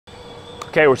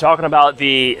Okay, we're talking about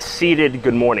the seated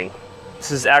good morning.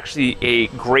 This is actually a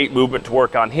great movement to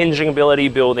work on hinging ability,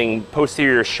 building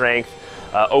posterior strength,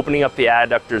 opening up the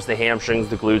adductors, the hamstrings,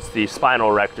 the glutes, the spinal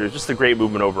erectors, just a great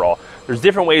movement overall. There's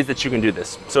different ways that you can do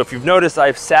this. So if you've noticed,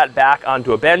 I've sat back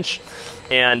onto a bench,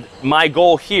 and my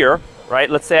goal here, right,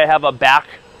 let's say I have a back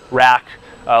rack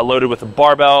loaded with a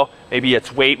barbell, maybe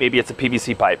it's weight, maybe it's a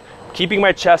PVC pipe. Keeping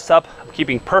my chest up, I'm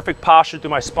keeping perfect posture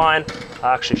through my spine.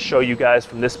 I'll actually show you guys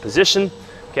from this position,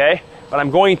 okay? But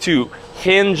I'm going to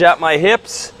hinge at my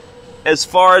hips as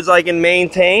far as I can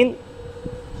maintain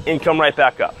and come right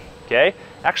back up, okay?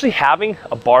 Actually having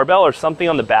a barbell or something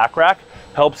on the back rack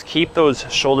helps keep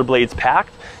those shoulder blades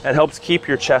packed and helps keep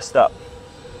your chest up.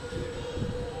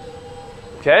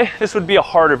 Okay, this would be a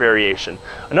harder variation.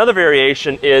 Another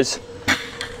variation is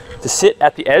to sit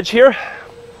at the edge here,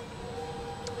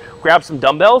 grab some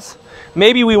dumbbells.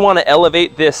 Maybe we want to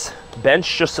elevate this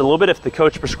bench just a little bit if the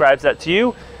coach prescribes that to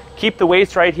you. Keep the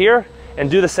weights right here and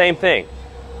do the same thing.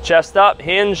 Chest up,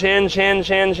 hinge, hinge, hinge,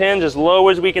 hinge, hinge, as low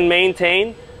as we can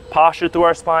maintain. Posture through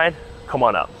our spine, come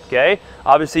on up, okay?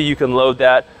 Obviously you can load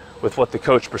that with what the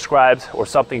coach prescribes or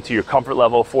something to your comfort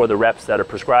level for the reps that are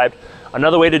prescribed.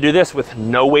 Another way to do this with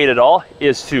no weight at all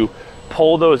is to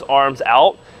pull those arms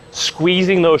out.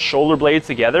 Squeezing those shoulder blades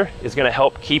together is gonna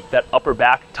help keep that upper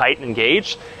back tight and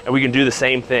engaged, and we can do the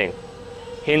same thing.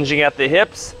 Hinging at the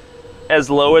hips, as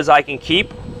low as I can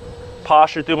keep,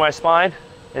 posture through my spine,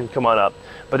 and come on up.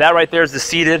 But that right there is the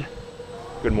seated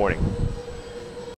good morning.